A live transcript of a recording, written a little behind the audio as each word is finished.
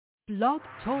Blog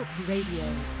Talk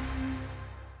Radio.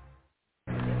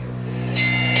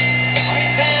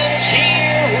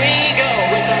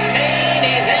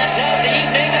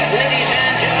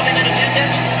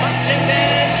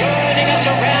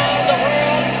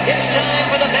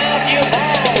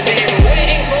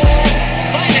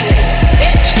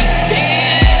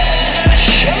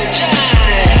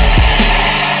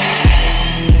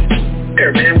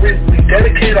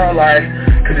 Dedicate our life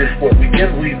to this sport. We do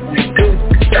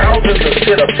thousands of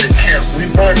sit-ups in camp. We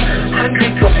run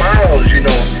hundreds of miles,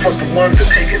 for the ones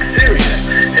that take it serious.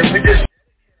 And we just...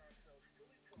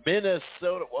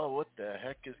 Minnesota. Well, what the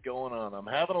heck is going on? I'm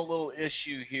having a little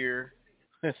issue here.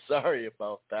 Sorry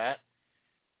about that.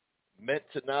 Meant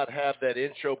to not have that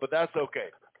intro, but that's okay.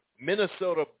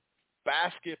 Minnesota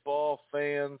basketball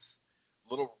fans,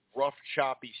 little rough,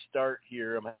 choppy start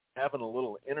here. I'm having a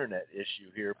little internet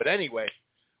issue here. But anyway,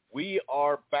 we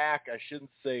are back. I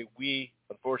shouldn't say we.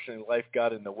 Unfortunately, life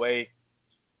got in the way.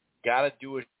 Got to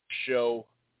do a show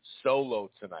solo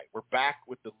tonight. We're back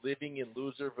with the Living in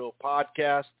Loserville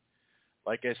podcast.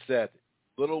 Like I said,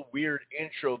 little weird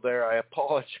intro there. I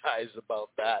apologize about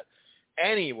that.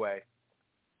 Anyway,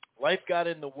 life got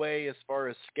in the way as far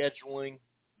as scheduling.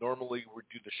 Normally, we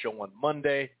do the show on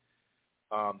Monday.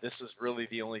 This is really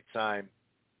the only time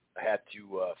I had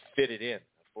to fit it in.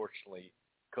 Unfortunately,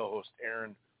 co-host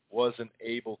Aaron wasn't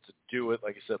able to do it.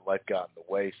 Like I said, life got in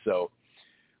the way. So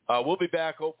we'll be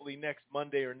back hopefully next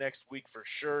Monday or next week for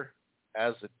sure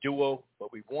as a duo.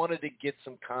 But we wanted to get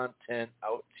some content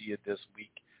out to you this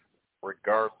week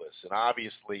regardless. And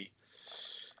obviously,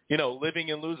 living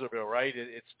in Loserville, right?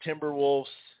 It's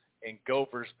Timberwolves and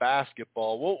Gophers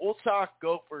basketball. We'll talk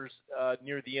Gophers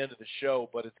near the end of the show,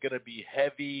 but it's going to be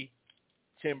heavy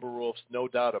Timberwolves, no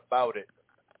doubt about it.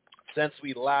 Since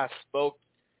we last spoke,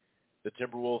 the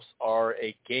Timberwolves are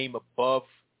a game above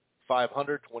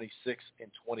 500,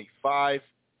 26-25.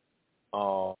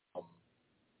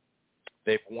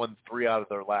 They've won 3 out of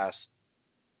their last,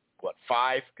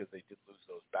 5, because they did lose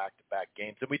those back-to-back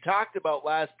games. And we talked about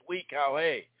last week how,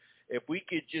 hey, if we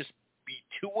could just be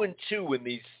 2-2 in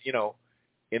these,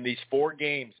 in these 4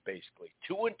 games, basically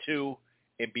 2-2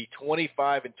 and be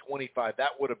 25-25.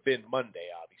 That would have been Monday.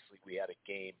 Obviously, we had a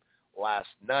game last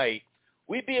night.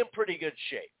 We'd be in pretty good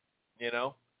shape,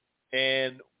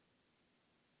 and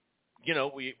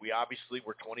we obviously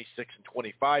we're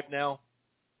 26-25 now,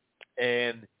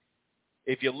 and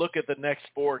if you look at the next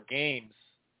 4 games,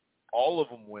 all of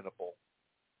them winnable,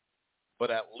 but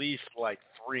at least like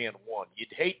 3-1.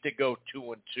 You'd hate to go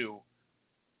 2-2.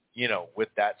 With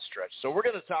that stretch. So we're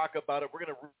going to talk about it. We're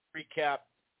going to recap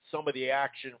some of the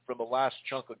action from the last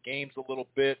chunk of games a little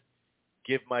bit,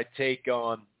 give my take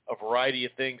on a variety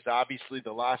of things. Obviously,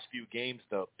 the last few games,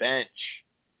 the bench,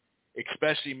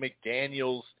 especially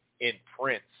McDaniels and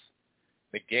Prince.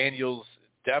 McDaniels,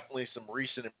 definitely some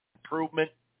recent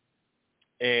improvement.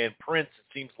 And Prince,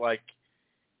 it seems like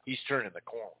he's turning the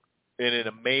corner and in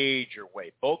a major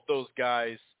way. Both those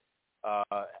guys,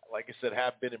 like I said,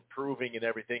 have been improving and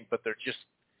everything, but they're just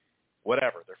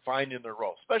whatever. They're finding their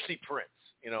role, especially Prince,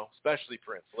 especially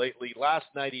Prince. Lately, last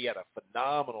night he had a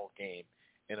phenomenal game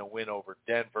in a win over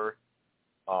Denver.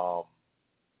 So,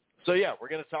 yeah, we're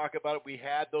going to talk about it. We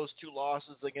had those 2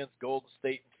 losses against Golden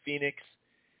State and Phoenix,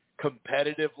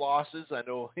 competitive losses. I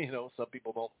know, some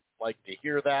people don't like to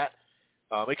hear that,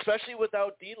 especially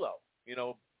without D'Lo.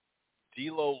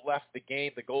 D'Lo left the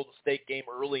game, the Golden State game,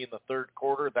 early in the third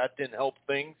quarter. That didn't help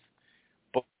things.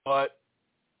 But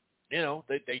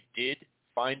they did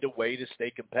find a way to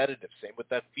stay competitive. Same with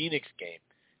that Phoenix game.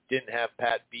 Didn't have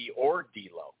Pat B or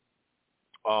D'Lo.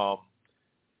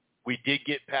 We did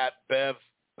get Pat Bev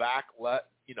back,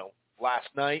 last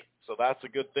night. So that's a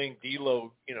good thing.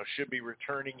 D'Lo, should be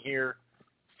returning here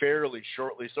fairly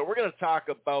shortly. So we're going to talk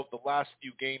about the last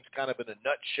few games kind of in a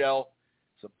nutshell.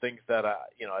 Some things that,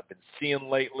 I've been seeing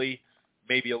lately,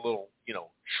 maybe a little,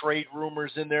 trade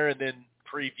rumors in there, and then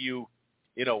preview,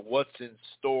 what's in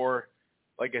store.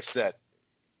 Like I said,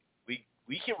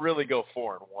 we can really go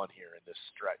 4-1 here in this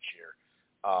stretch here.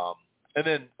 And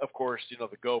then, of course,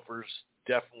 the Gophers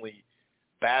definitely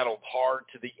battled hard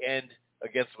to the end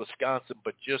against Wisconsin,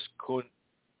 but just couldn't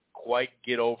quite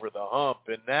get over the hump.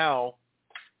 And now,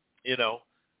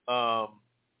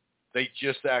 they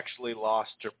just actually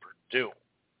lost to Purdue.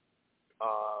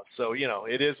 So,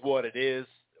 it is what it is.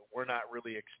 We're not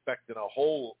really expecting a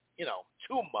whole,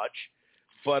 too much.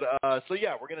 But, so,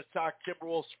 yeah, we're going to talk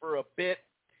Timberwolves for a bit.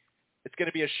 It's going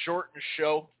to be a shortened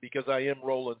show because I am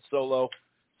rolling solo.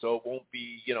 So it won't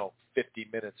be, 50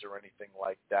 minutes or anything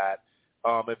like that.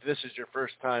 If this is your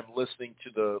first time listening to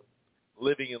the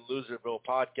Living in Loserville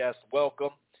podcast,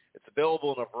 welcome. It's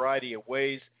available in a variety of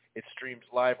ways. It streams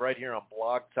live right here on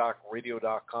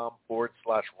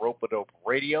blogtalkradio.com/Rope-A-Dope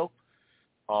Radio.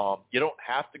 You don't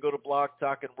have to go to Blog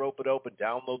Talk and Rope-A-Dope and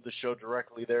download the show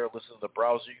directly there. Listen to the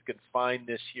browser. You can find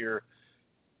this here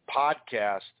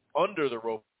podcast under the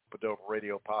Rope-A-Dope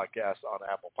Radio podcast on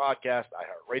Apple Podcasts,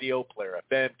 iHeartRadio, Player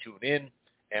FM, TuneIn,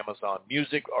 Amazon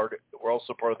Music. We're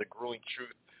also part of the Grueling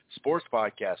Truth Sports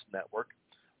Podcast Network.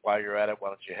 While you're at it, why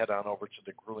don't you head on over to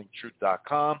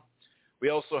thegruelingtruth.com. We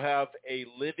also have a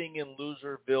Living in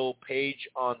Loserville page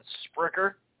on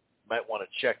Spreaker. Might want to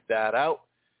check that out.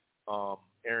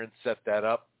 Aaron set that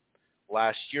up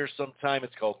last year sometime.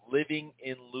 It's called Living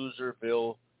in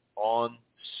Loserville on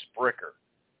Spreaker.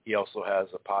 He also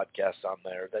has a podcast on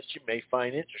there that you may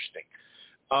find interesting.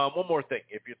 One more thing.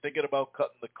 If you're thinking about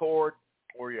cutting the cord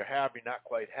or you're not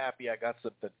quite happy, I got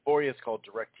something for you. It's called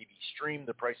DirecTV Stream.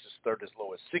 The prices start as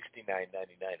low as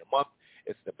 $69.99 a month.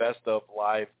 It's the best of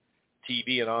live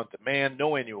TV and on-demand,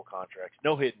 no annual contracts,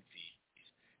 no hidden fees.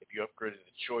 If you upgrade to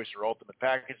the Choice or Ultimate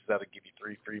packages, that'll give you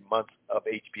 3 free months of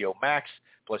HBO Max.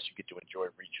 Plus, you get to enjoy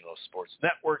regional sports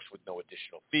networks with no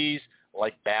additional fees,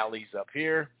 like Bally's up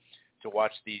here, to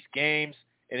watch these games.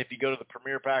 And if you go to the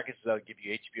Premier package, that'll give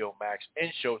you HBO Max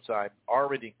and Showtime,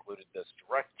 already included this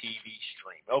DirecTV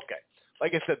Stream. Okay,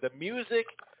 like I said, the music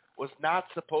was not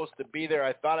supposed to be there.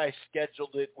 I thought I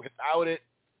scheduled it without it.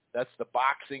 That's the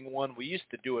boxing one. We used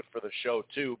to do it for the show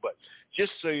too, but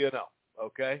just so you know,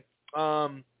 okay?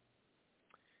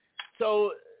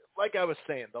 So, like I was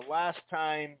saying, the last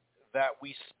time that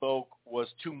we spoke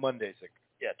was 2 Mondays ago.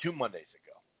 Yeah, 2 Mondays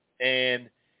ago. And,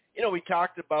 we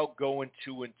talked about going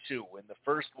 2-2, and the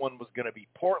first one was going to be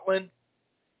Portland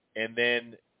and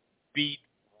then beat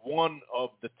one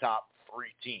of the top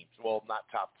 3 teams. Well, not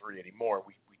top 3 anymore.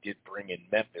 We did bring in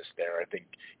Memphis there. I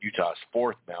think Utah's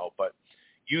 4th now, but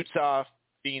Utah,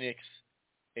 Phoenix,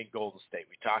 and Golden State.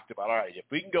 We talked about, all right, if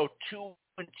we can go 2-2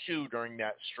 during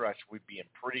that stretch, we'd be in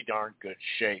pretty darn good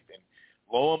shape. And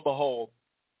lo and behold,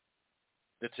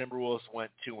 the Timberwolves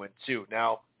went 2-2.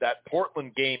 Now, that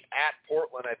Portland game at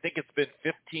Portland, I think it's been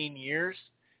 15 years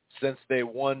since they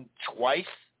won twice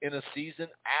in a season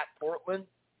at Portland.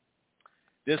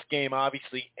 This game,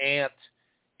 obviously, Ant,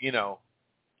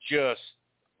 just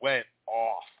went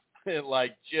off.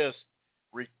 Like, just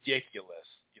ridiculous,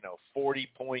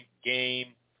 40-point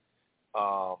game.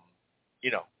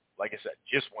 Like I said,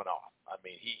 just went off. I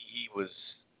mean, he was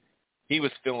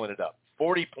filling it up.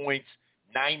 40 points,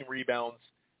 9 rebounds,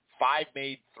 5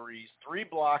 made threes, 3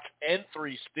 blocks, and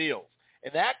 3 steals.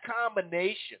 And that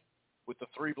combination with the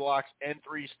 3 blocks and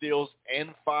 3 steals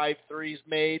and 5 threes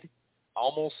made,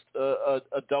 almost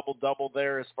a double-double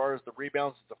there as far as the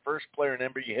rebounds. It's the first player in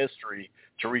NBA history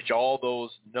to reach all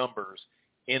those numbers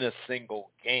in a single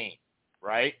game,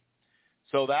 right?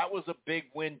 So that was a big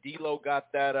win. D'Lo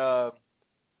got that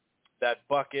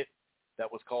bucket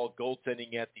that was called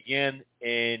goaltending at the end,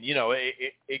 and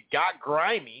it got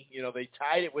grimy. They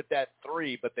tied it with that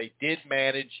 3, but they did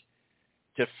manage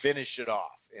to finish it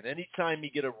off. And anytime you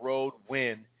get a road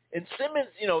win, and Simmons,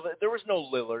 there was no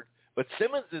Lillard, but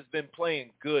Simmons has been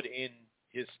playing good in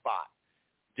his spot.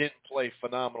 Didn't play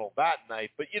phenomenal that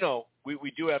night, but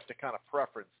we do have to kind of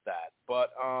preference that.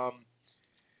 But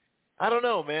I don't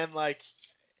know, man. Like,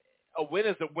 a win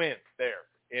is a win there,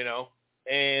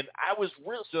 And I was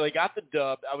so they got the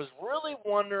dub. I was really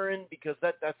wondering because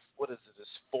that's what is it? His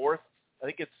 4th? I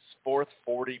think it's his 4th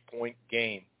 40-point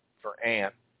game for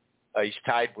Ant. He's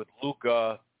tied with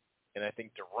Luka and I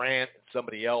think Durant and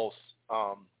somebody else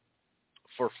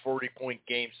for 40-point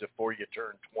games before you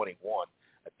turn 21.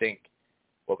 I think,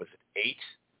 what was it, 8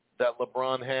 that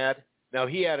LeBron had? Now,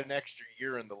 he had an extra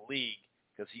year in the league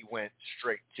because he went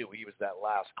straight to, he was that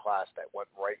last class that went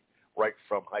right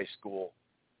from high school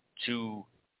to,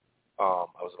 I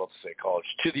was about to say college,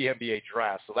 to the NBA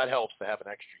draft. So that helps to have an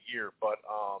extra year. But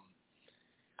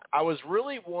I was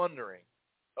really wondering,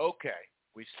 okay,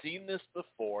 we've seen this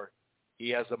before. He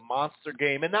has a monster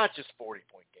game, and not just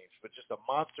 40-point games, but just a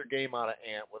monster game out of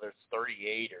Ant, whether it's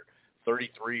 38 or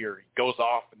 33 or he goes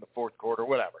off in the 4th quarter,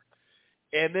 whatever.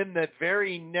 And then that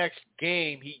very next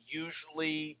game, he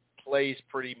usually plays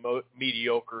pretty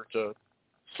mediocre to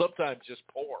sometimes just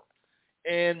poor.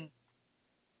 And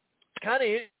it's kind of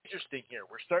interesting here.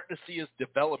 We're starting to see his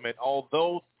development,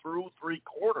 although through 3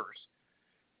 quarters,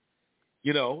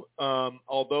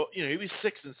 although, he was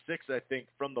 6-6, I think,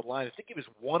 from the line. I think he was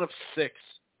 1 of 6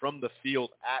 from the field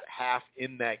at half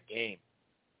in that game.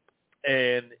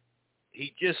 And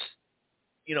he just,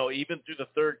 even through the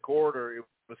 3rd quarter, it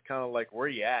was kind of like, where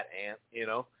you at, Ant?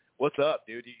 What's up,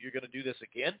 dude? You're going to do this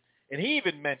again? And he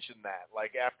even mentioned that,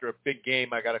 like, after a big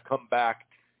game, I got to come back,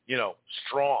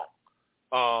 strong.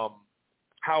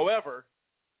 However,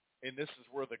 and this is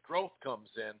where the growth comes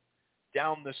in,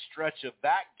 down the stretch of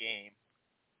that game,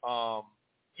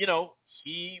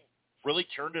 he really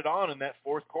turned it on in that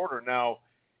fourth quarter. Now,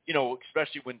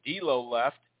 especially when D'Lo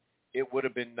left, it would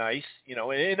have been nice,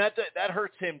 and that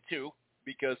hurts him too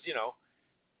because,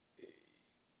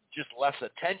 just less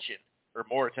attention or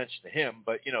more attention to him,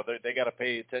 but, they got to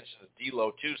pay attention to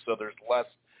D'Lo too, so there's less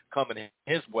coming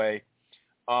his way.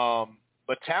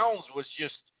 But Towns was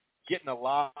just getting a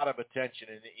lot of attention,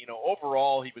 and,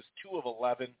 overall he was 2 of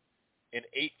 11 and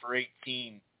 8 for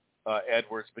 18,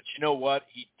 Edwards. But you know what?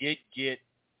 He did get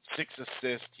 6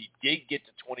 assists. He did get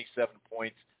to 27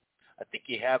 points. I think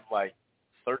he had like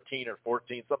 13 or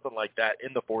 14, something like that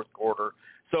in the fourth quarter.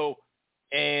 So,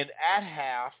 and at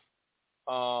half,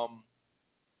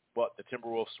 the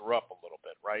Timberwolves were up a little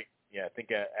bit, right? Yeah, I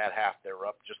think at half they were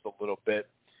up just a little bit.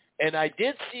 And I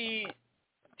did see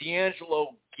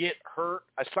D'Angelo get hurt.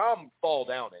 I saw him fall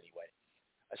down anyway.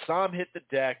 I saw him hit the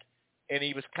deck, and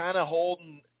he was kind of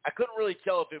holding – I couldn't really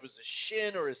tell if it was his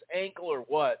shin or his ankle or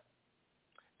what.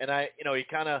 And he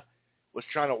kind of was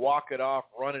trying to walk it off,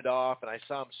 run it off, and I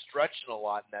saw him stretching a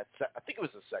lot in that – I think it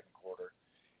was the second quarter.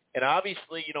 And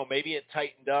obviously, maybe it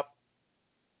tightened up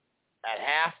at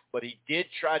half, but he did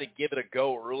try to give it a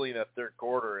go early in the third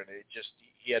quarter, and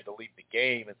he had to leave the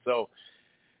game. And so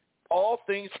all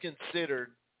things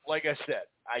considered, like I said,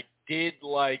 I did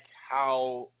like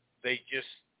how they just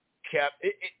kept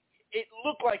it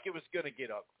looked like it was going to get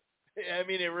ugly. I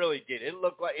mean, it really did. It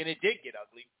looked like, and it did get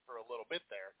ugly for a little bit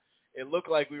there. It looked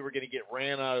like we were going to get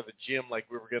ran out of the gym, like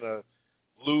we were going to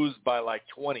lose by like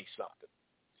 20-something.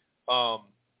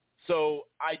 So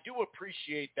I do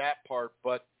appreciate that part,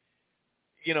 but,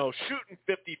 shooting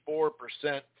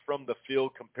 54% from the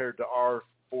field compared to our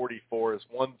 44 is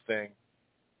one thing,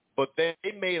 but they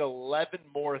made 11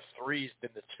 more threes than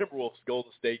the Timberwolves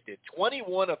Golden State did.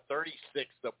 21 of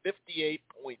 36, so 58.3.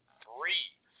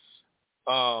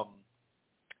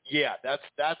 Yeah, that's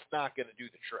not going to do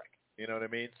the trick. You know what I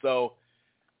mean? So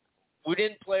we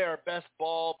didn't play our best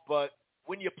ball, but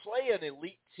when you play an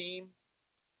elite team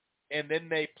and then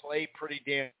they play pretty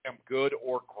damn good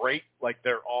or great, like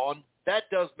they're on, that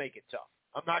does make it tough.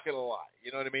 I'm not going to lie.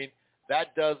 You know what I mean?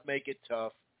 That does make it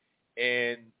tough.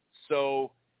 And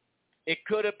so it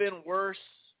could have been worse.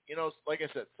 Like I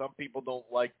said, some people don't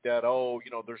like that. Oh,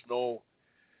 there's no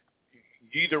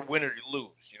 – you either win or you lose.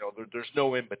 There's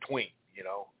no in between,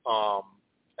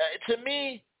 To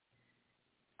me,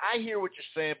 I hear what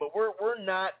you're saying, but we're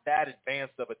not that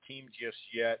advanced of a team just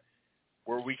yet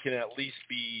where we can at least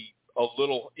be a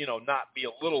little, not be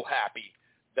a little happy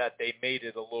that they made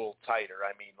it a little tighter.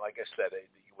 I mean, like I said,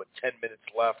 with 10 minutes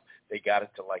left, they got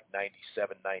it to like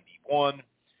 97, 91.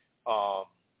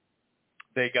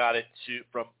 They got it to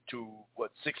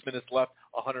 6 minutes left,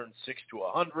 106 to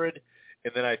 100.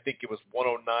 And then I think it was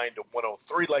 109 to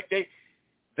 103. Like they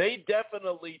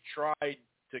definitely tried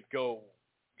to go,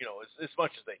 as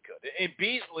much as they could. And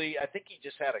Beasley, I think he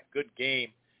just had a good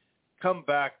game, come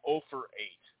back 0 for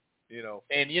 8,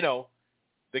 And,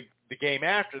 the game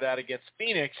after that against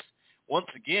Phoenix, once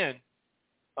again,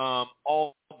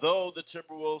 although the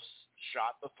Timberwolves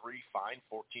shot the three fine,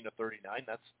 14 to 39,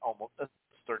 that's 36%.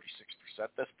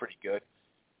 That's pretty good.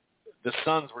 The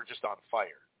Suns were just on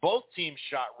fire. Both teams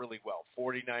shot really well,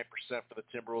 49% for the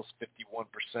Timberwolves,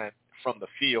 51% from the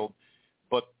field.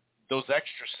 But those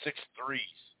extra 6 threes,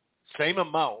 same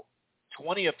amount,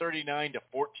 20 of 39 to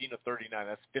 14 of 39,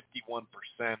 that's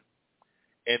 51%.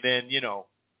 And then,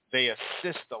 they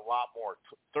assist a lot more,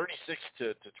 36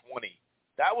 to 20.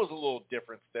 That was a little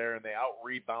difference there, and they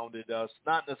out-rebounded us,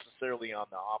 not necessarily on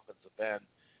the offensive end,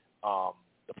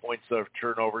 the points of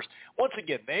turnovers. Once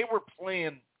again, they were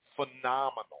playing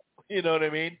phenomenal, you know what I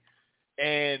mean?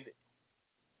 And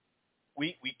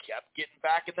we kept getting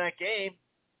back in that game.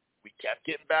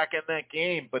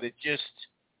 But it just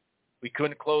 – we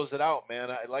couldn't close it out,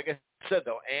 man. Like I said,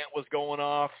 though, Ant was going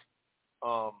off.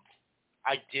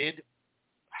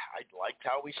 I liked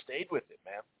how we stayed with it,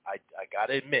 man. I got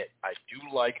to admit, I do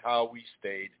like how we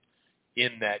stayed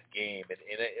in that game. And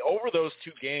over those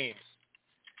 2 games,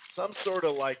 some sort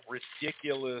of like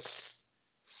ridiculous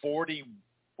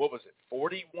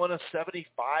 41 of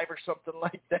 75 or something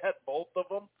like that, both of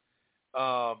them.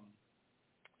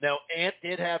 Now, Ant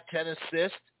did have 10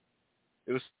 assists.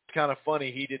 It was kind of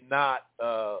funny. He didn't like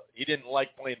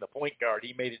playing the point guard.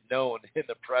 He made it known in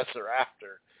the presser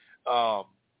after.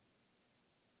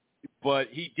 But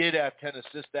he did have 10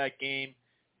 assists that game.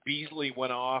 Beasley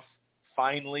went off.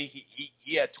 Finally,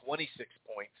 he had 26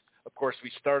 points. Of course,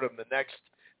 we start him the next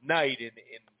night, and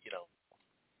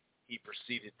he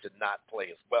proceeded to not play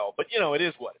as well. But, it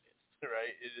is what it is,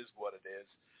 right? It is what it is.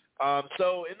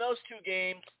 So in those two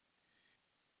games,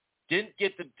 didn't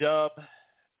get the dub.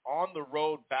 On the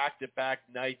road, back-to-back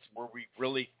nights, were we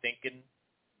really thinking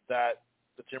that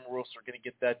the Timberwolves are going to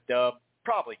get that dub?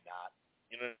 Probably not.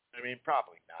 You know what I mean?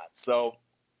 Probably not. So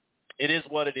it is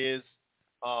what it is.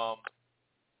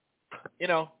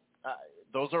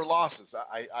 Those are losses.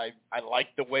 I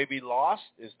like the way we lost.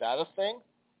 Is that a thing?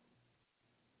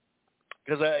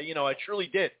 Because, I truly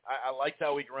did. I liked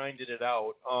how we grinded it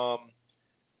out.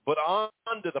 But on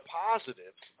to the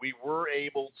positives, we were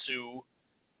able to,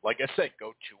 like I said,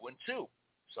 go 2-2,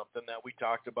 something that we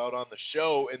talked about on the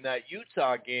show. In that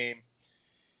Utah game,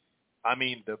 I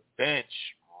mean, the bench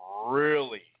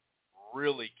really,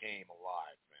 really came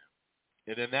alive,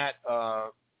 man. And in that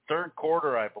third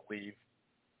quarter, I believe,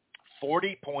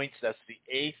 40 points, that's the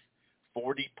eighth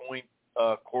 40-point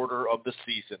quarter of the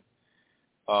season,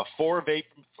 4 of 8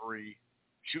 from 3,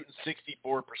 shooting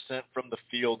 64% from the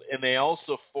field, and they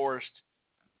also forced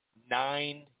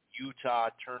 9 Utah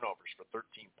turnovers for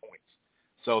 13 points.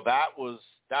 So that was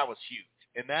huge.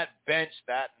 And that bench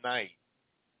that night,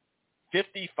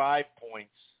 55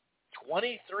 points,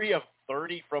 23 of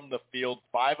 30 from the field,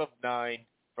 5 of 9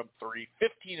 from 3,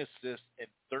 15 assists, and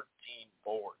 13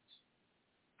 boards.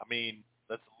 I mean,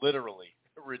 that's literally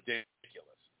ridiculous.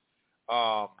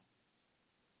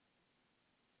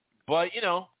 But,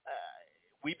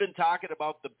 we've been talking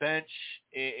about the bench,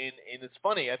 and it's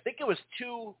funny. I think it was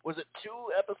two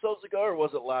episodes ago, or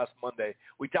was it last Monday?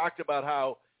 We talked about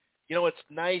how, it's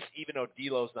nice, even though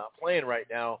D'Lo's not playing right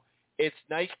now, it's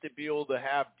nice to be able to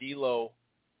have D'Lo,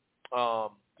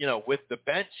 with the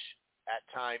bench at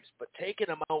times, but taking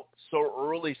him out so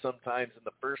early sometimes in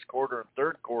the first quarter and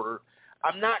third quarter,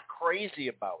 I'm not crazy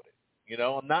about it.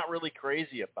 I'm not really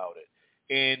crazy about it.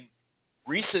 And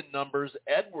recent numbers,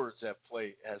 Edwards has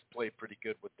played pretty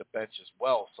good with the bench as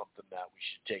well, something that we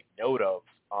should take note of.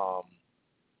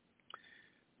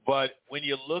 But when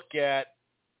you look at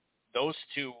those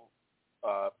two,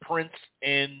 Prince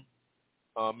and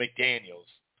McDaniels,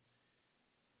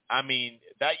 I mean,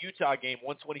 that Utah game,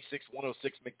 126-106,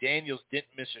 McDaniels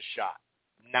didn't miss a shot.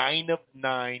 9 of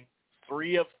 9,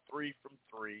 3 of 3 from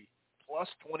 3, plus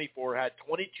 24, had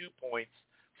 22 points,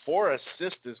 4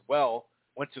 assists as well.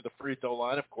 Went to the free throw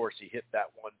line. Of course, he hit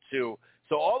that one too.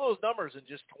 So all those numbers in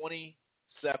just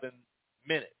 27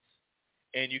 minutes.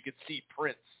 And you could see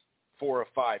Prince, 4 of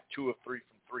 5, 2 of 3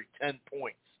 from 3, 10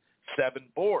 points, 7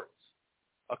 boards,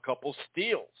 a couple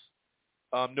steals.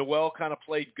 Noel kind of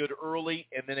played good early,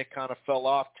 and then it kind of fell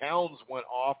off. Towns went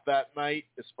off that night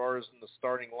as far as in the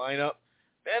starting lineup.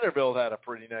 Vanderbilt had a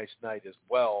pretty nice night as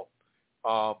well.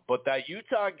 But that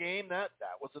Utah game, that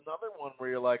was another one where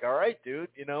you're like, all right, dude,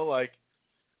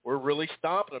 we're really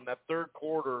stomping them. That third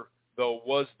quarter, though,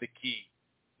 was the key.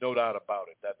 No doubt about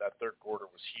it. That third quarter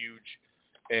was huge.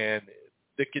 And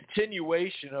the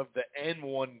continuation of the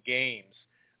N1 games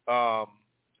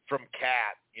from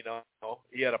Cat,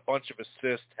 he had a bunch of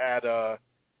assists,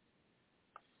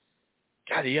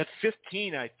 he had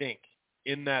 15, I think,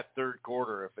 in that third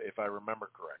quarter, if I remember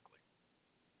correctly.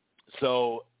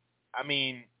 So, I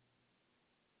mean,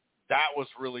 that was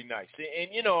really nice.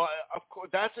 And of course,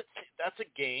 that's a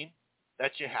game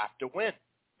that you have to win.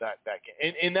 That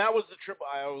game. And that was the triple.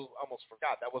 I almost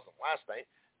forgot. That wasn't last night.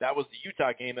 That was the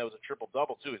Utah game. That was a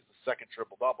triple-double, too. It's the second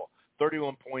triple-double.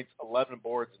 31 points, 11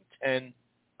 boards, and 10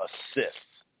 assists.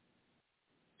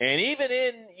 And even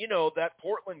in, that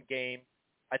Portland game,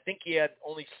 I think he had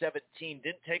only 17.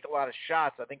 Didn't take a lot of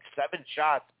shots. I think 7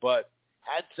 shots, but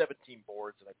had 17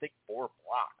 boards and I think 4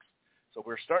 blocks. So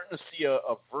we're starting to see a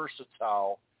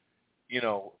versatile,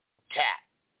 Cat.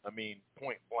 I mean,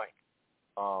 point blank.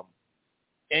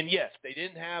 And yes, they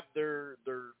didn't have their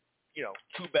 2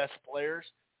 best players,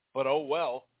 but oh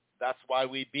well, that's why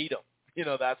we beat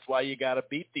them. That's why you got to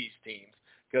beat these teams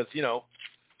because,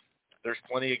 there's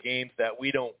plenty of games that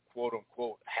we don't, quote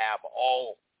unquote, have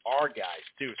all our guys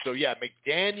too. So yeah,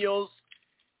 McDaniels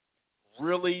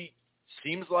really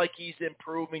seems like he's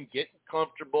improving, getting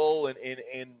comfortable, and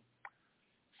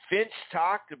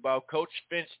Coach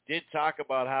Finch did talk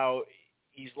about how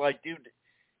he's like, dude,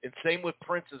 and same with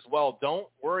Prince as well. Don't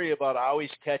worry about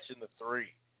always catching the 3,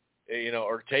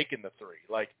 or taking the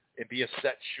 3, and be a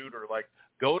set shooter.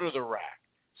 Go to the rack,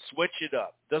 switch it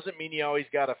up. Doesn't mean you always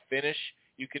got to finish.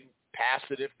 You can pass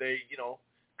it if they,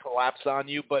 collapse on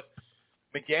you. But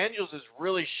McDaniels is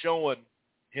really showing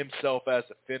himself as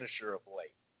a finisher of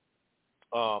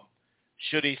late.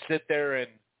 Should he sit there and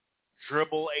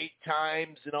dribble 8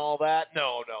 times and all that?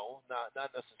 No,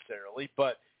 not necessarily.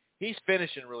 But he's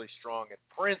finishing really strong. And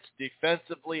Prince,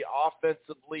 defensively,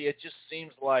 offensively, it just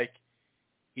seems like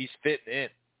he's fitting in.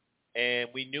 And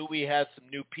we knew we had some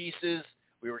new pieces.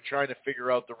 We were trying to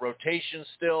figure out the rotation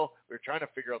still. We were trying to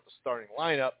figure out the starting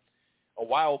lineup. A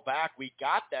while back, we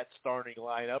got that starting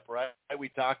lineup, right? We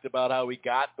talked about how we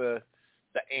got the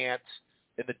Ant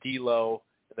and the D-Lo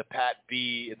and the Pat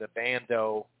B and the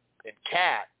Bando and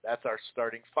Cat. That's our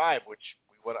starting five, which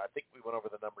I think we went over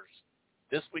the numbers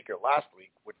this week or last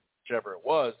week, whichever it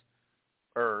was,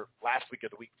 or last week or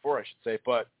the week before, I should say.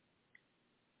 But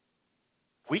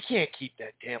we can't keep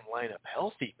that damn lineup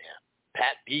healthy, man.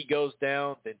 Pat B goes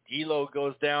down, then D-Lo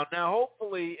goes down. Now,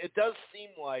 hopefully, it does seem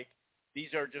like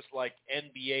these are just like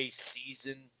NBA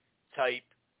season type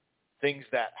things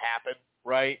that happen,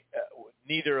 right?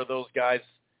 Neither of those guys,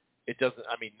 it doesn't,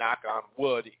 I mean, knock on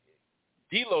wood,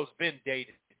 D-Lo's been day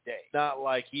to day. Not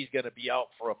like he's going to be out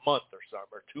for a month or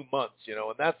something, or 2 months, you know,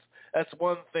 and that's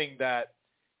one thing that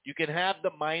you can have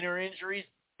the minor injuries,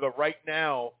 but right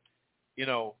now, you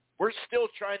know, we're still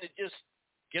trying to just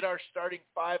get our starting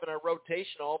five and our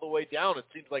rotation all the way down. It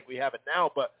seems like we have it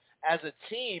now, but as a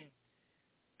team,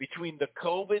 between the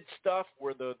COVID stuff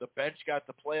where the bench got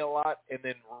to play a lot, and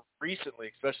then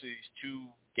recently, especially these 2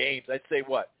 games, I'd say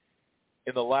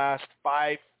in the last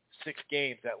 5-6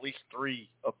 games, at least 3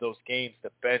 of those games, the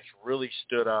bench really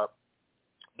stood up.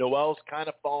 Noel's kind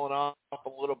of fallen off a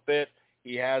little bit.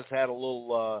 He has had a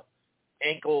little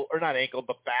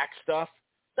back stuff.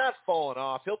 Not falling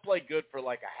off. He'll play good for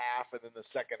like a half, and then the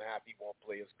second half he won't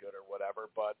play as good or whatever.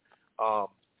 But,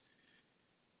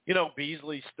 you know,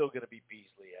 Beasley's still going to be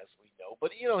Beasley, as we know.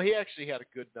 But, you know, he actually had a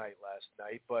good night last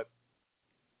night. But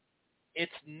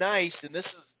it's nice, and this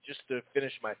is just to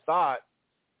finish my thought,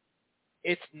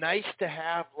 it's nice to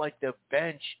have, like, the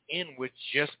bench in with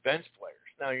just bench players.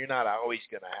 Now, you're not always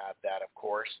going to have that, of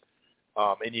course,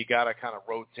 and you got to kind of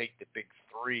rotate the big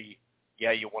 3.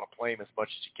 Yeah, you want to play them as much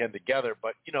as you can together,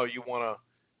 but, you know, you want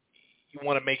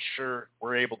to make sure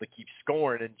we're able to keep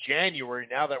scoring. In January,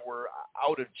 now that we're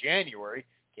out of January,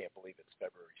 can't believe it's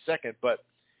February 2nd, but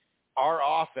our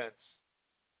offense,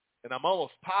 and I'm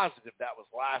almost positive that was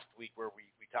last week where we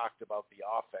talked about the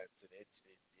offense, and it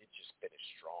just finished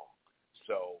strong.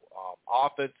 So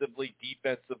offensively,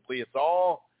 defensively, it's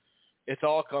all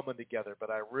coming together.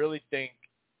 But I really think,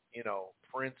 you know,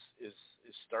 Prince is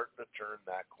starting to turn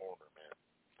that corner, man.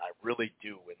 I really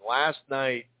do. And last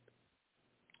night,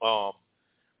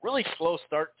 really slow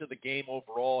start to the game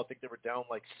overall. I think they were down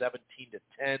like 17-10,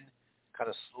 kind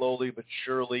of slowly but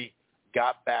surely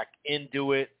got back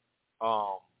into it.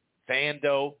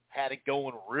 Vando had it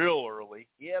going real early.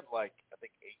 He had like, I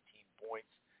think, 18 points.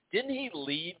 Didn't he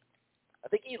lead? I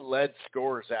think he led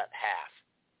scorers at half.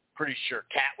 Pretty sure.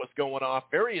 Cat was going off.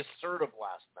 Very assertive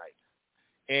last night.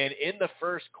 And in the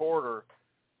first quarter,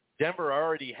 Denver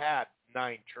already had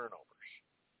 9 turnovers.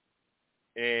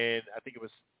 And I think it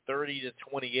was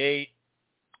 30-28.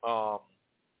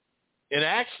 And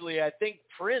actually, I think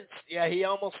Prince, he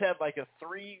almost had like a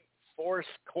 3/4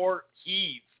 court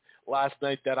heave last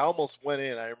night that almost went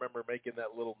in. I remember making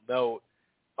that little note.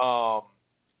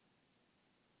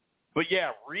 But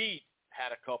yeah, Reed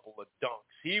had a couple of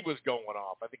dunks. He was going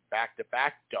off. I think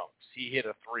back-to-back dunks. He hit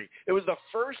a 3. It was the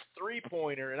first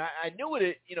 3-pointer, and I knew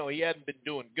it. You know, he hadn't been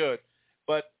doing good,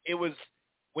 but it was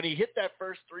when he hit that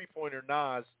first 3-pointer,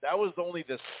 Nas. That was only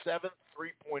the 7th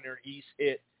 3-pointer he's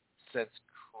hit since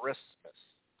Christmas.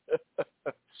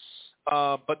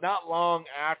 But not long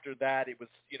after that, it was,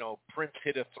 you know, Prince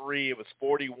hit a 3. It was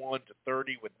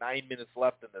 41-30 with 9 minutes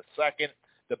left in the second.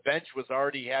 The bench was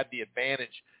already had the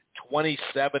advantage,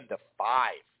 27-5.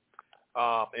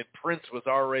 And Prince was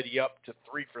already up to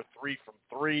 3 for 3 from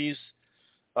threes.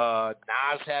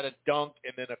 Nas had a dunk,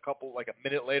 and then a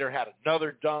minute later had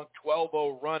another dunk.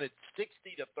 12-0 run at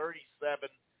 60-37.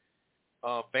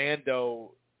 Vando,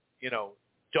 you know,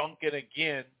 dunking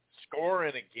again,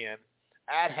 scoring again.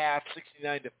 At half,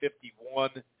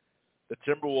 69-51. The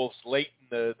Timberwolves late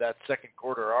in that second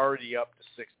quarter are already up to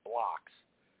 6 blocks.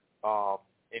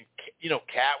 And, you know,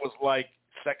 Cat was like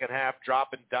second half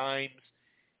dropping dimes.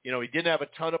 You know, he didn't have a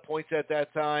ton of points at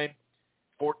that time,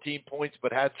 14 points,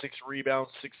 but had 6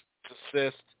 rebounds, 6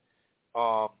 assists.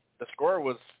 The score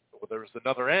was, there was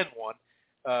another end one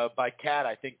by Cat.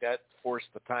 I think that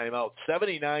forced the timeout.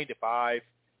 79-5,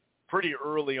 pretty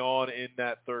early on in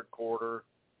that third quarter.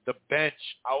 The bench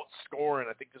outscoring,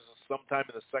 I think this is sometime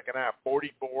in the second half,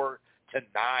 44-9.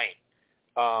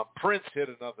 Prince hit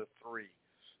another 3.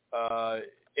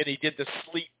 And he did the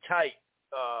sleep tight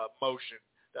motion.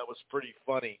 That was pretty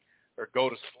funny. Or go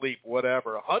to sleep,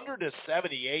 whatever.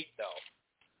 100-78,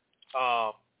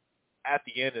 though, at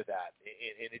the end of that.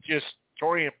 And it just,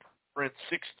 Taurean Prince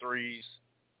 6 threes.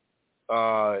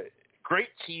 Great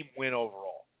team win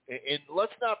overall. And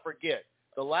let's not forget,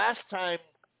 the last time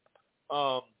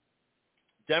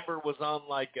Denver was on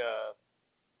like a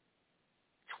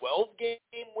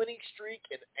 12-game winning streak,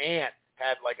 and Ant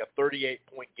had like a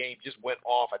 38-point game, just went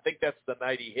off. I think that's the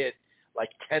night he hit like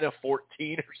 10 of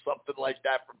 14 or something like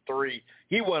that from three.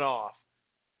 He went off.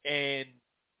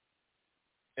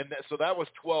 So that was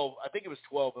 12. I think it was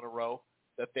 12 in a row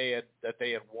that they had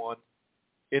won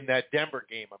in that Denver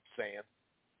game. I'm saying,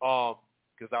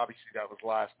 because obviously that was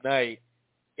last night.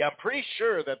 Yeah, I'm pretty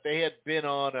sure that they had been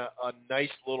on a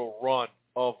nice little run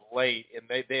of late, and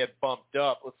they had bumped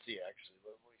up. Let's see, actually,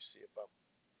 let me see if I'm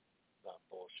not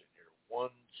bullshit here. 1,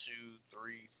 2,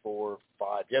 3, 4,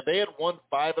 5. Yeah, they had won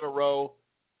 5 in a row,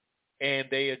 and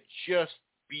they had just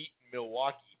beat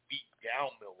down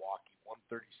Milwaukee,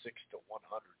 136-100.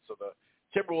 So the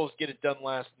Timberwolves get it done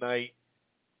last night,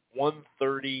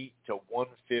 130-115.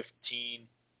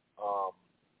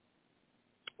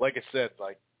 Like I said,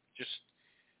 like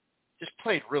just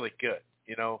played really good.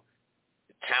 You know,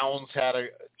 Towns had a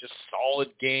just solid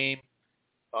game,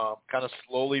 kind of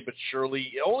slowly but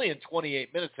surely. Only in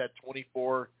 28 minutes had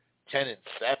 24, 10, and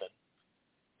 7.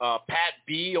 Pat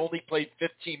B only played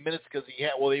 15 minutes because he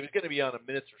was going to be on a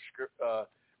minutes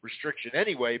restriction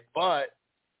anyway, but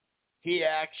he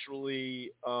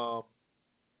actually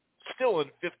still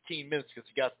in 15 minutes because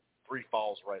he got 3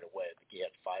 fouls right away. I think he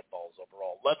had 5 fouls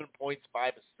overall. 11 points,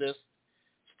 5 assists.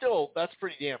 Still, that's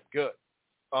pretty damn good.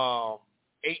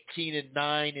 18 and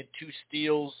 9 and 2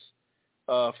 steals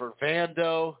for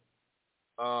Vando.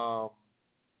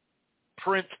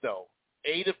 Prince, though,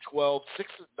 8 of 12, 6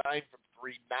 of 9 from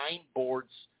 3, 9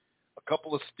 boards, a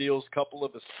couple of steals, couple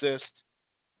of assists.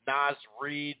 Naz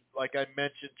Reid, like I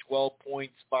mentioned, 12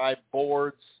 points, 5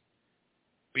 boards.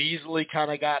 Beasley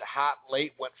kind of got hot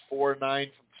late, went 4-9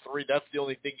 from 3. That's the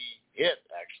only thing he hit,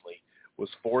 actually, was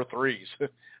 4 threes.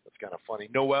 That's kind of funny.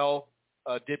 Noel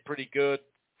did pretty good,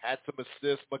 had some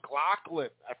assists. McLaughlin,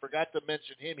 I forgot to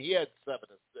mention him. He had 7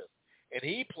 assists, and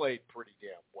he played pretty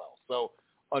damn well. So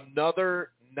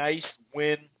another nice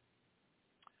win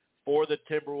for the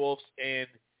Timberwolves, and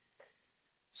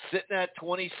sitting at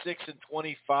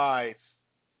 26-25,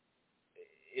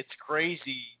 it's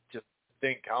crazy to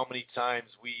think how many times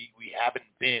we haven't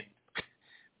been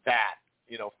that,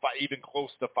 even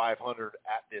close to 500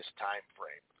 at this time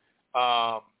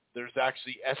frame. There's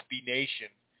actually SB Nation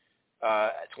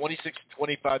at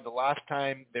 26-25. The last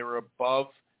time they were above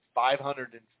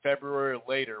 500 in February or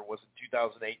later was in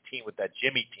 2018 with that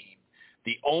Jimmy team.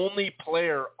 The only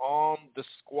player on the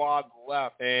squad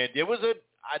left, and it was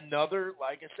another,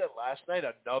 like I said last night,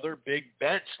 another big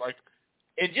bench.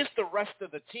 And just the rest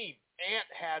of the team. Ant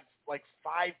had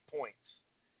 5 points.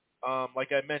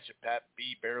 Like I mentioned, Pat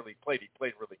B barely played. He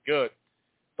played really good.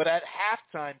 But at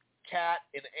halftime, Cat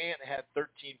and Ant had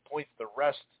 13 points. The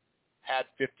rest had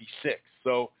 56.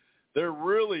 So they're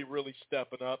really, really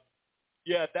stepping up.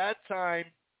 Yeah, at that time,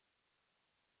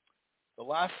 the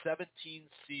last 17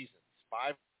 seasons,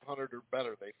 500 or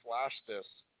better, they flashed this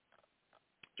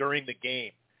during the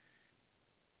game.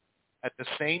 At the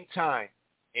same time,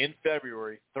 in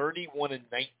February, 31-19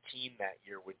 that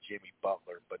year with Jimmy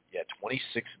Butler, but 26-25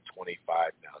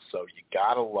 now. So you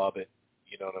gotta love it.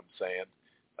 You know what I'm saying?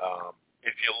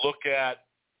 If you look at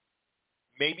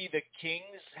maybe the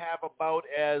Kings have about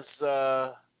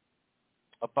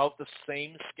the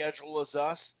same schedule as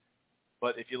us,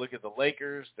 but if you look at the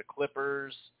Lakers, the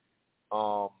Clippers,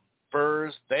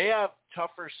 Spurs, they have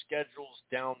tougher schedules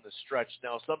down the stretch.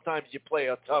 Now, sometimes you play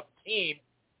a tough team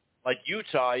like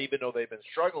Utah, even though they've been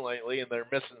struggling lately, and they're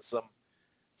missing some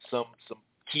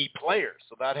key players.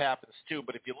 So that happens too.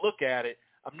 But if you look at it,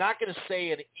 I'm not going to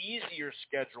say an easier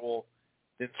schedule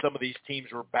than some of these teams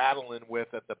we're battling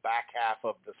with at the back half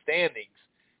of the standings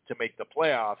to make the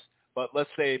playoffs, but let's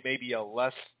say maybe a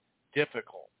less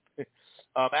difficult.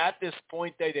 At this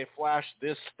point, they flashed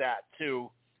this stat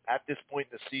too. At this point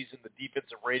in the season, the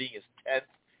defensive rating is 10th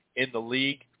in the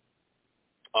league.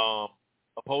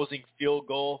 Opposing field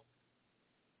goal,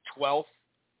 12th.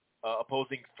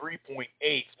 Opposing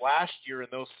 3.8. Last year in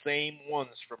those same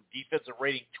ones from defensive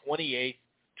rating, 28th,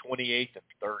 28th, and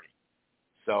 30.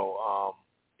 So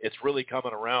it's really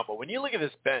coming around. But when you look at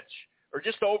this bench, or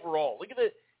just overall, look at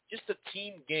just the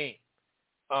team game.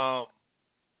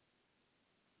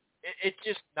 It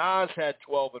just, Nas had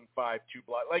 12 and 5, 2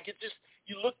 blocks.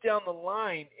 You look down the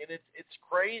line, and it's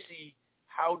crazy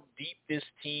how deep this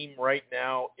team right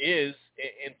now is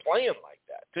in playing like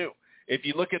that, too. If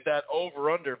you look at that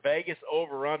over-under, Vegas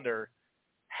over-under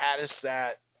had us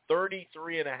at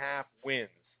 33.5 wins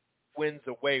wins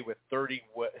away with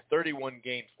 31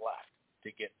 games left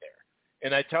to get there.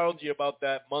 And I told you about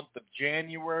that month of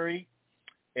January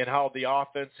and how the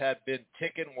offense had been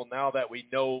ticking. Well, now that we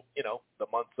know, the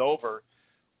month's over,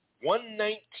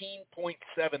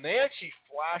 119.7. They actually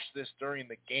flashed this during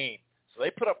the game. So they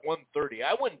put up 130.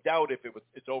 I wouldn't doubt if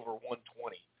it's over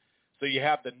 120. So you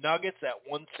have the Nuggets at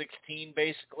 116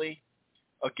 basically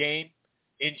a game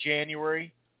in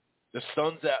January. The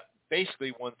Suns at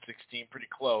basically 116, pretty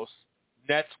close.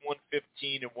 Nets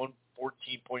 115 and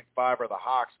 114.5 are the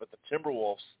Hawks, but the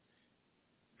Timberwolves,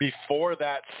 before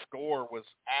that score was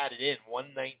added in,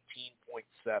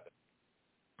 119.7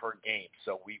 per game.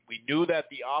 So we knew that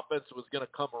the offense was going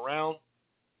to come around.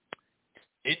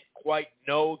 Didn't quite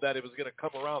know that it was going to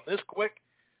come around this quick.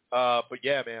 But,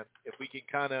 yeah, man, if we can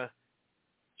kind of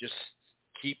just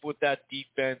keep with that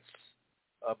defense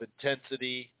of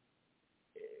intensity,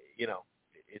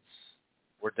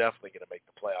 we're definitely going to make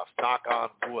the playoffs. Knock on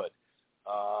wood.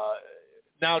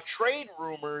 Now, trade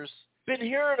rumors, been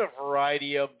hearing a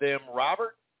variety of them.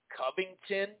 Robert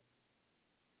Covington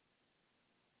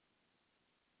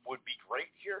would be great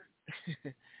here.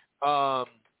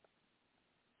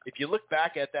 If you look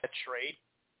back at that trade,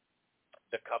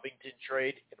 the Covington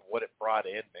trade, and what it brought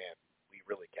in, man, we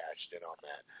really cashed in on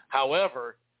that.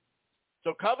 However,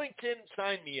 so Covington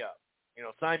signed me up.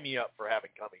 Sign me up for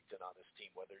having Covington on this team,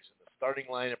 whether he's in the starting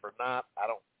lineup or not. I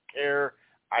don't care.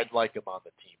 I'd like him on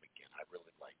the team again. I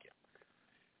really like him.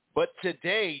 But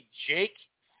today, Jake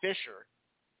Fisher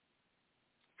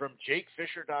from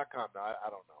JakeFisher.com. Now, I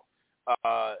don't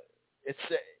know.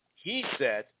 He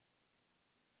said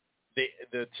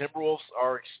the Timberwolves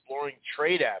are exploring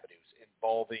trade avenues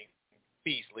involving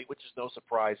Beasley, which is no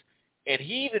surprise. And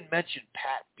he even mentioned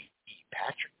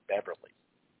Patrick Beverley.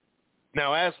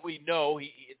 Now, as we know,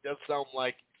 it does sound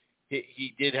like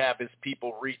he did have his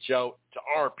people reach out to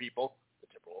our people, the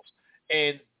Timberwolves,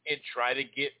 and try to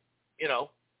get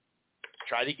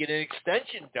an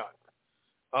extension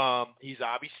done. He's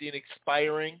obviously an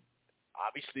expiring,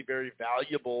 obviously very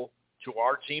valuable to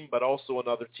our team, but also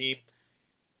another team.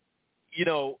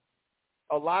 A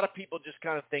lot of people just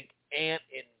kind of think Ant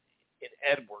and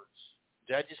Edwards.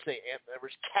 Did I just say Ant and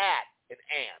Edwards? Cat and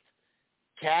Ant.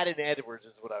 Cat and Edwards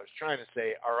is what I was trying to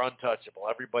say, are untouchable.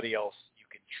 Everybody else you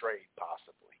can trade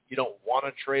possibly. You don't want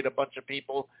to trade a bunch of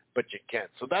people, but you can.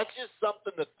 So that's just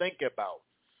something to think about.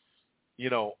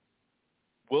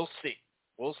 We'll see.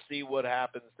 We'll see what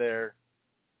happens there.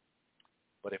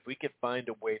 But if we can find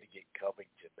a way to get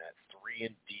Covington, that 3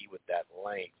 and D with that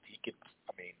length, he could,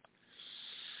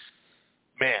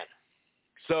 man.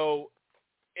 So,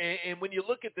 and when you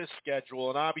look at this schedule,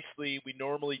 and obviously we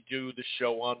normally do the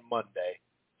show on Monday.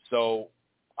 So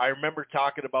I remember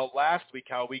talking about last week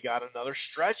how we got another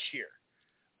stretch here.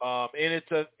 And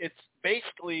it's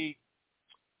basically,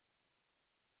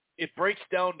 it breaks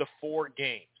down to 4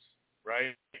 games,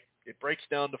 right? It breaks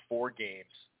down to 4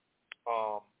 games.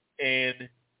 And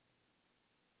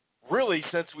really,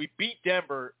 since we beat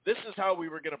Denver, this is how we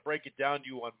were going to break it down to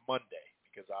you on Monday,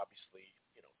 because obviously,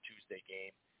 Tuesday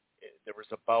game, there was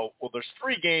there's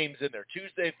 3 games in there,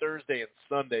 Tuesday, Thursday, and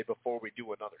Sunday before we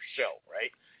do another show,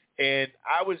 right? And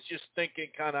I was just thinking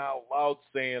kind of out loud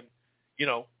saying,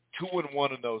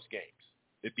 2-1 in those games.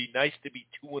 It'd be nice to be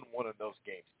 2-1 in those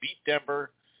games. Beat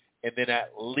Denver, and then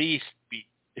at least beat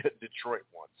Detroit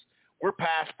once. We're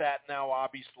past that now,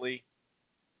 obviously.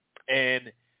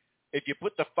 And if you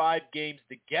put the 5 games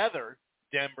together,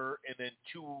 Denver, and then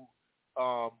 2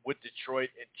 with Detroit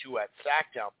and 2 at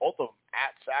Sacktown, both of them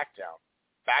at Sacktown,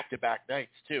 back-to-back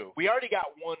nights too. We already got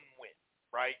 1 win,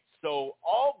 right? So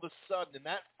all of a sudden in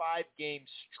that 5-game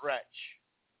stretch,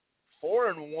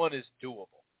 4-1 is doable.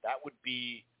 That would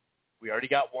be, we already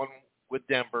got 1 with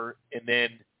Denver, and then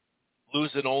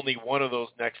losing only 1 of those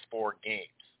next 4 games.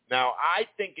 Now, I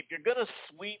think if you're going to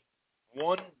sweep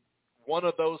one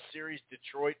of those series,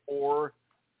 Detroit or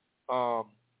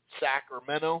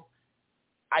Sacramento,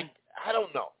 I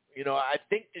don't know. I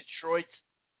think Detroit's,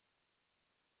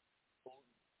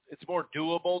 it's more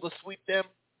doable to sweep them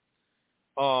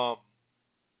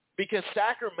because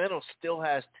Sacramento still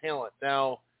has talent.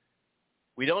 Now,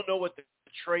 we don't know what the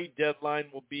trade deadline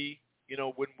will be.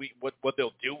 When what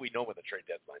they'll do, we know when the trade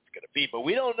deadline is going to be, but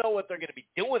we don't know what they're going to be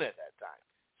doing at that time.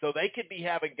 So they could be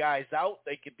having guys out.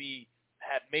 They could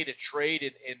have made a trade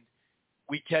and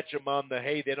we catch them on the,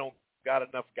 hey, they don't got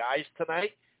enough guys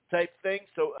tonight type thing.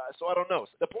 So I don't know.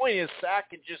 The point is, Sac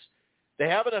can they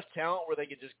have enough talent where they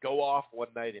can just go off one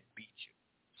night and beat you.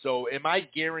 So am I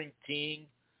guaranteeing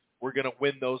we're going to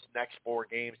win those next 4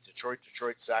 games? Detroit,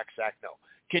 Sac, no.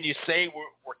 Can you say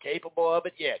we're capable of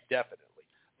it? Yeah, definitely.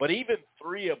 But even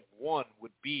 3-1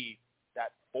 would be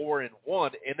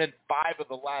 4-1, and then 5 of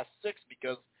the last 6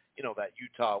 because, that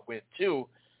Utah win too.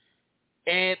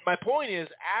 And my point is,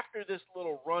 after this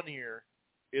little run here,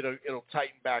 it'll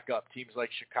tighten back up. Teams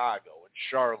like Chicago and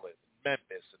Charlotte, and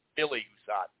Memphis, and Philly, who's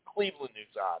hot, Cleveland,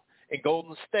 who's hot, and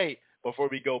Golden State before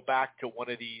we go back to one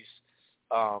of these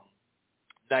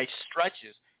nice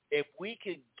stretches. If we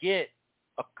could get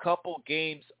a couple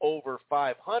games over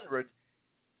 500,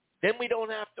 then we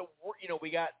don't have to, we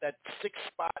got that 6th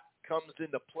spot comes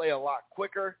into play a lot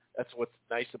quicker. That's what's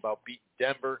nice about beating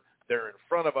Denver. They're in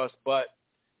front of us. But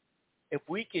if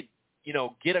we could,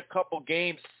 get a couple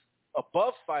games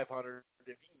above 500, if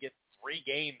you can get 3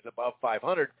 games above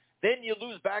 500, then you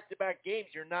lose back-to-back games.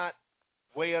 You're not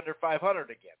way under 500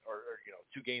 again, or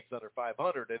 2 games under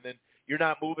 500, and then you're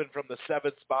not moving from the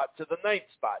 7th spot to the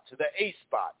 9th spot to the 8th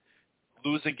spot.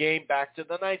 Lose a game, back to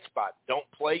the 9th spot. Don't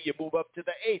play, you move up to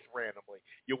the 8th randomly.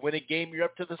 You win a game, you're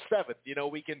up to the 7th.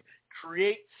 We can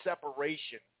create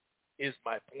separation is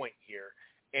my point here.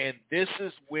 And this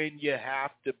is when you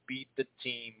have to beat the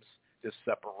teams to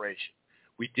separation.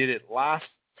 We did it last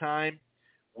time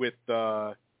with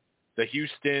the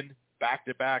Houston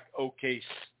back-to-back OK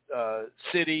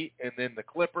City and then the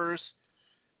Clippers.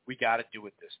 We got to do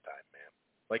it this time, man.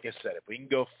 Like I said, if we can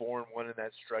go 4-1 in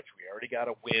that stretch, we already got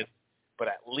to win, but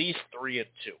at least 3-2.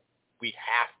 We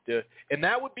have to, and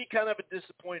that would be kind of a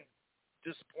disappointment,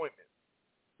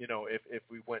 if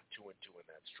we went 2-2 in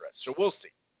that stretch. So we'll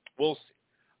see.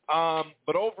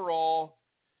 But overall,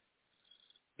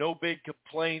 no big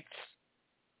complaints.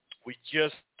 We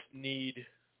just need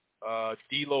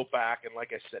D'Lo back, and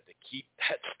like I said, to keep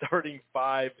that starting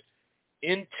 5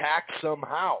 intact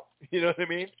somehow. You know what I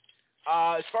mean?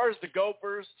 As far as the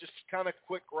Gophers, just kind of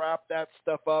quick wrap that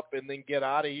stuff up and then get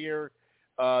out of here.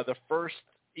 The first,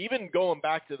 even going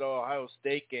back to the Ohio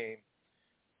State game,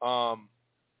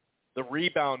 the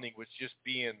rebounding was just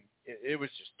it was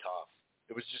just tough.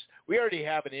 It was just, we already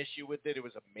have an issue with it. It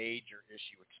was a major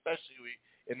issue, especially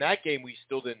in that game we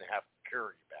still didn't have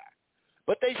Curry back.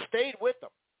 But they stayed with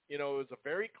them. It was a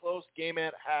very close game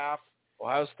at half.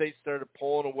 Ohio State started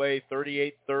pulling away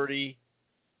 38-30,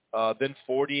 then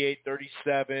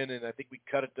 48-37, and I think we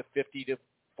cut it to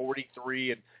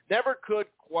 50-43, and never could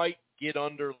quite get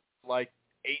under like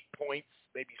 8 points,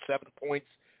 maybe 7 points.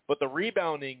 But the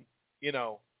rebounding,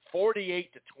 48-22.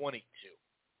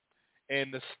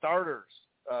 And the starters,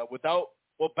 I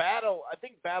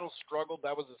think Battle struggled.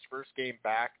 That was his first game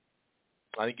back.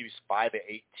 I think he was 5 of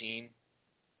 18.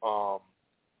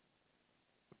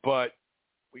 But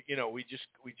we just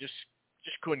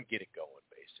couldn't get it going,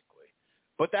 basically.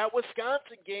 But that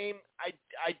Wisconsin game, I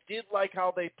did like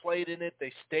how they played in it.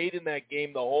 They stayed in that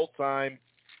game the whole time.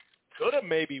 Could have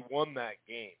maybe won that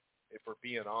game, if we're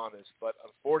being honest, but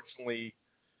unfortunately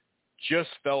just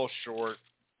fell short.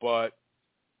 But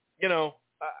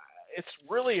it's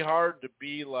really hard to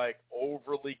be like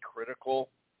overly critical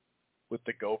with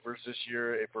the Gophers this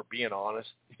year, if we're being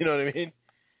honest. You know what I mean?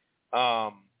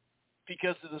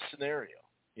 Because of the scenario,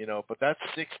 but that's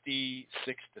 66-60,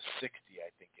 I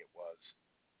think it was.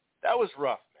 That was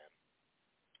rough,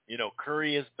 man.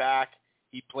 Curry is back.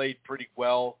 He played pretty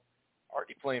well.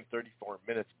 Already playing 34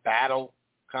 minutes. Battle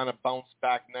kind of bounced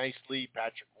back nicely.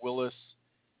 Patrick Willis,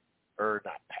 or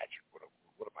not Patrick,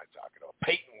 what am I talking about?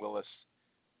 Peyton Willis,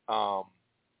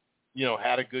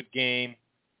 had a good game.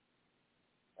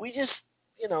 We just,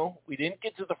 we didn't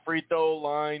get to the free throw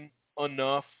line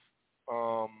enough.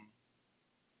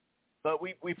 But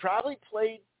we probably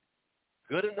played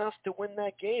good enough to win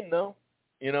that game, though.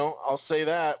 I'll say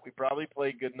that. We probably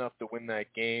played good enough to win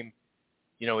that game.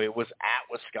 It was at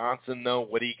Wisconsin, though.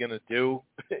 What are you going to do?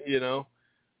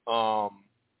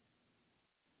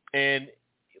 And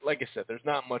like I said, there's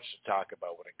not much to talk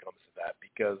about when it comes to that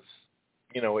because,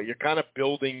 you're kind of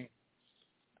building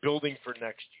for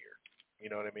next year. You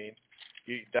know what I mean?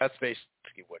 That's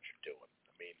basically what you're doing.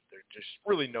 I mean, there's just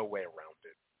really no way around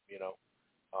it,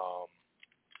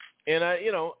 And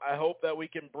I hope that we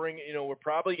can bring, we're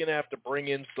probably going to have to bring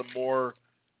in some more,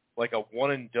 like a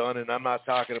one and done. And I'm not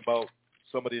talking about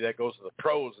somebody that goes to the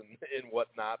pros and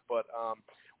whatnot. But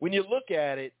when you look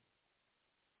at it,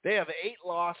 they have 8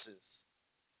 losses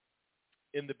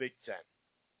in the Big Ten.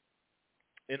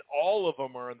 And all of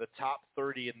them are in the top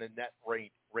 30 in the net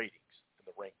ratings, in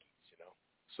the rankings,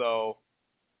 So,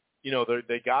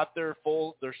 they got their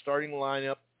starting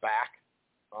lineup back.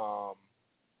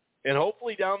 And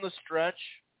hopefully down the stretch,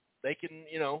 they can,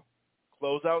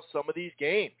 close out some of these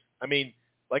games. I mean,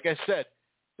 like I said,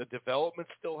 the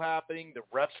development's still happening. The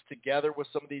reps together with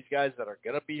some of these guys that are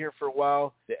going to be here for a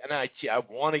while. The NIT, I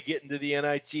want to get into the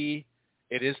NIT.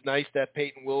 It is nice that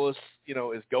Peyton Willis,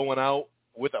 is going out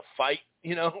with a fight,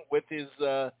 with his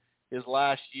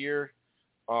last year.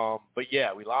 But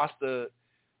yeah, we lost to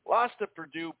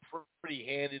Purdue pretty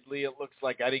handedly. It looks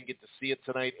like I didn't get to see it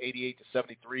tonight,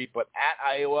 88-73. But at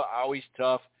Iowa, always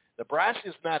tough.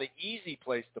 Nebraska's not an easy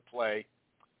place to play,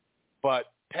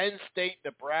 but Penn State,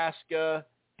 Nebraska,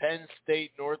 Penn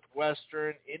State,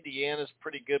 Northwestern, Indiana's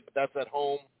pretty good, but that's at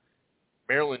home.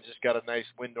 Maryland just got a nice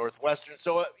win, Northwestern.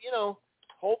 So,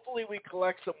 hopefully we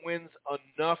collect some wins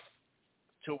enough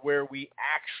to where we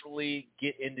actually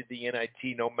get into the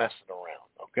NIT, no messing around,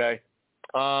 okay?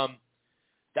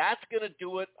 That's going to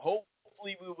do it.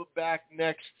 Hopefully we'll be back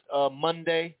next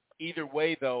Monday. Either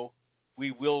way, though,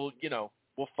 we will,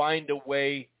 we'll find a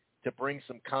way to bring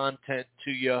some content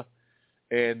to you.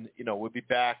 And, we'll be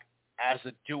back as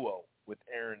a duo with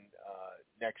Aaron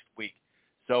next week.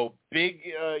 So big,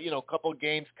 couple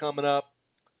games coming up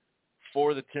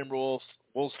for the Timberwolves.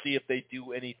 We'll see if they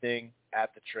do anything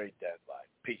at the trade deadline.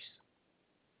 Peace.